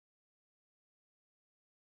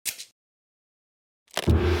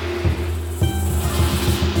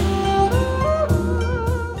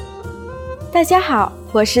大家好，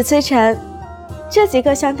我是崔晨。这节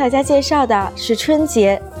课向大家介绍的是春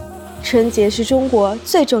节。春节是中国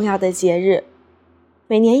最重要的节日，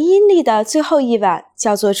每年阴历的最后一晚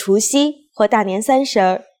叫做除夕或大年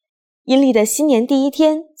30，阴历的新年第一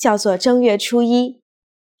天叫做正月初一。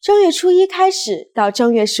正月初一开始到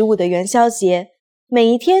正月15的元宵节，每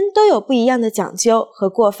一天都有不一样的讲究和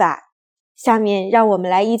过法。下面让我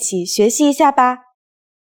们来一起学习一下吧。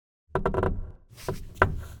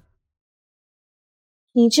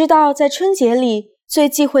你知道在春节里最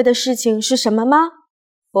忌讳的事情是什么吗？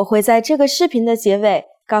我会在这个视频的结尾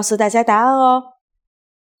告诉大家答案哦。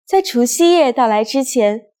在除夕夜到来之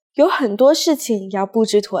前，有很多事情要布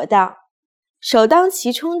置妥当，首当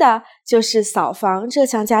其冲的就是扫房这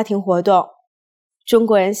项家庭活动。中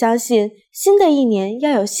国人相信新的一年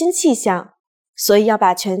要有新气象，所以要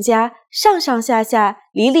把全家上上下下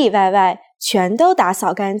里里外外全都打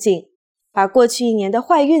扫干净，把过去一年的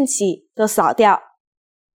坏运气都扫掉。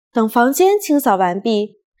等房间清扫完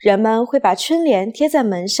毕，人们会把春联贴在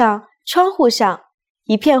门上、窗户上，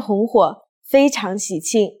一片红火，非常喜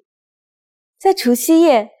庆。在除夕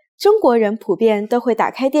夜，中国人普遍都会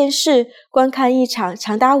打开电视，观看一场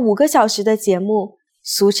长达5个小时的节目，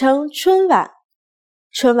俗称春晚。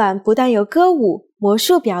春晚不但有歌舞、魔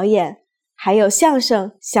术表演，还有相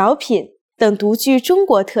声、小品等独具中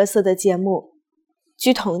国特色的节目。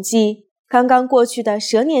据统计，刚刚过去的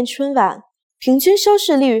蛇年春晚平均收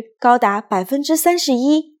视率高达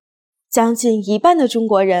 31%， 将近一半的中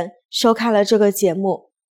国人收看了这个节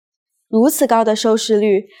目。如此高的收视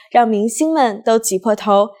率，让明星们都挤破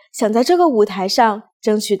头，想在这个舞台上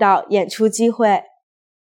争取到演出机会。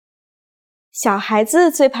小孩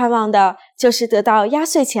子最盼望的就是得到压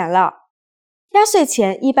岁钱了。压岁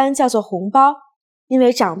钱一般叫做红包，因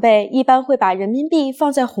为长辈一般会把人民币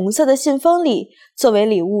放在红色的信封里，作为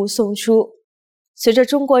礼物送出。随着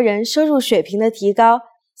中国人收入水平的提高，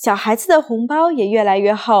小孩子的红包也越来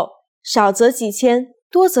越厚，少则几千，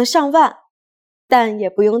多则上万。但也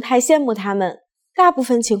不用太羡慕他们，大部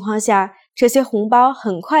分情况下，这些红包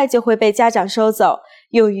很快就会被家长收走，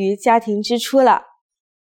用于家庭支出了。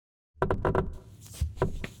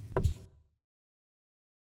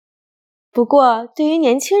不过，对于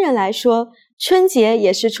年轻人来说，春节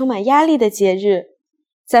也是充满压力的节日。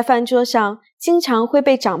在饭桌上，经常会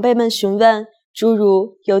被长辈们询问，诸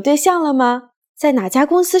如有对象了吗？在哪家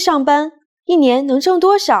公司上班？一年能挣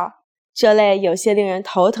多少？这类有些令人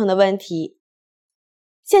头疼的问题。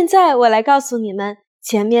现在我来告诉你们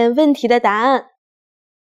前面问题的答案。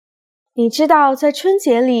你知道在春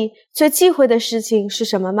节里最忌讳的事情是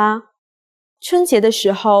什么吗？春节的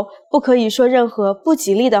时候不可以说任何不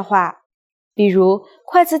吉利的话，比如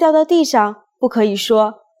筷子掉到地上，不可以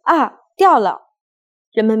说啊，掉了。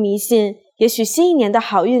人们迷信，也许新一年的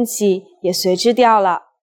好运气也随之掉了。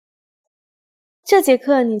这节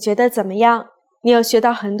课你觉得怎么样？你有学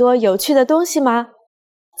到很多有趣的东西吗？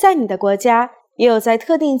在你的国家，也有在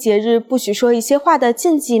特定节日不许说一些话的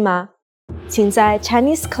禁忌吗？请在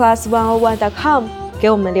ChineseClass101.com 给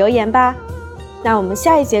我们留言吧。那我们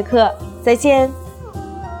下一节课再见。